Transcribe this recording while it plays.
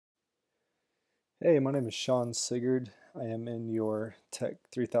Hey, my name is Sean Sigurd. I am in your Tech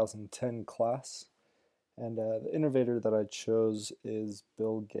 3010 class, and the innovator that I chose is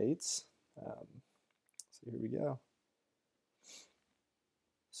Bill Gates. So here we go.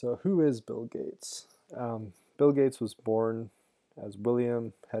 So, who is Bill Gates? Bill Gates was born as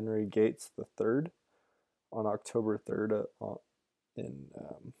William Henry Gates III on October 3rd in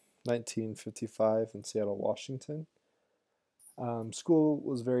 1955 in Seattle, Washington. School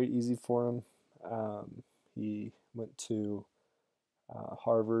was very easy for him. He went to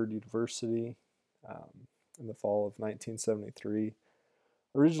Harvard University in the fall of 1973,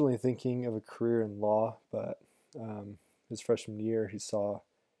 originally thinking of a career in law, but his freshman year he saw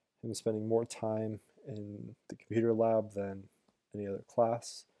him spending more time in the computer lab than any other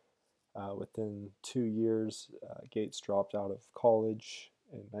class. Within 2 years, Gates dropped out of college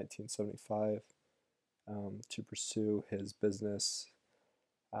in 1975 to pursue his business,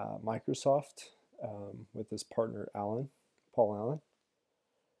 Microsoft, with his partner Paul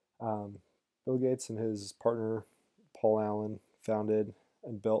Allen. Bill Gates and his partner Paul Allen founded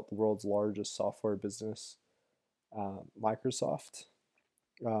and built the world's largest software business, Microsoft,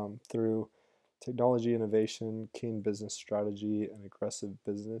 through technology innovation, keen business strategy, and aggressive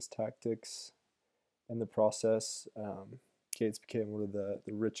business tactics. In the process, Gates became one of the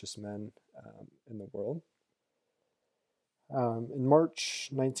richest men in the world. In March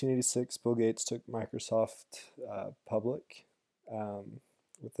 1986, Bill Gates took Microsoft public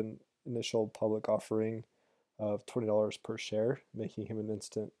with an initial public offering of $20 per share, making him an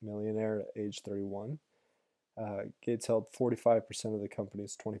instant millionaire at age 31. Gates held 45% of the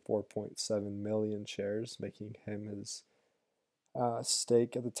company's 24.7 million shares, making him his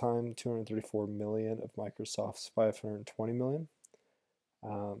stake at the time 234 million of Microsoft's 520 million.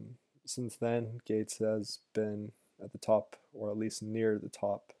 Since then, Gates has been at the top, or at least near the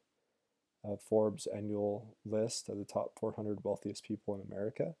top, of Forbes' annual list of the top 400 wealthiest people in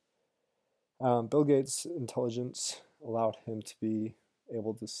America. Bill Gates' intelligence allowed him to be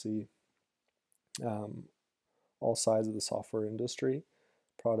able to see all sides of the software industry,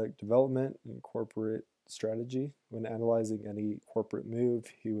 product development, and corporate strategy. When analyzing any corporate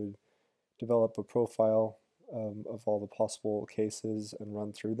move, he would develop a profile of all the possible cases and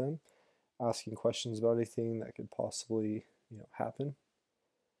run through them, asking questions about anything that could possibly happen.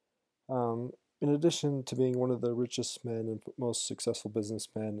 In addition to being one of the richest men and most successful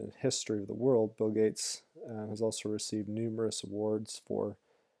businessmen in history of the world, Bill Gates has also received numerous awards for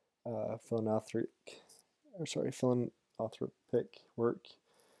philanthropic work.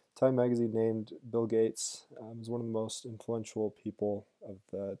 Time magazine named Bill Gates as one of the most influential people of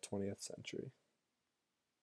the 20th century.